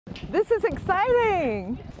This is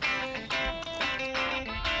exciting.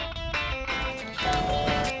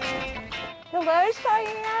 Hello,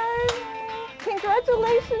 Cheyenne.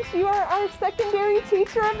 Congratulations, you are our secondary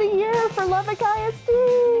teacher of the year for Lubbock ISD.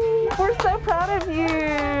 We're so proud of you.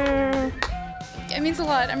 It means a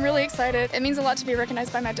lot. I'm really excited. It means a lot to be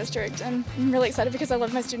recognized by my district, and I'm really excited because I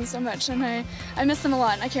love my students so much, and I miss them a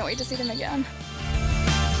lot, and I can't wait to see them again.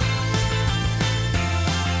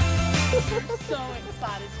 So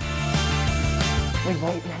excited. We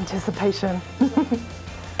wait in anticipation.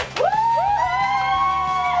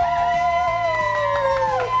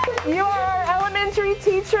 You are our elementary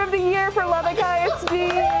teacher of the year for Lubbock ISD.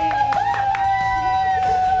 Thank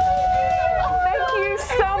you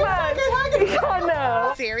so much. I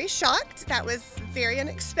know. Very shocked. That was very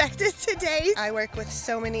unexpected today. I work with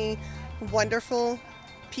so many wonderful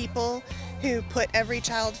people who put every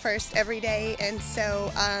child first every day, and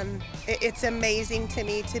so it's amazing to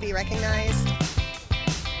me to be recognized.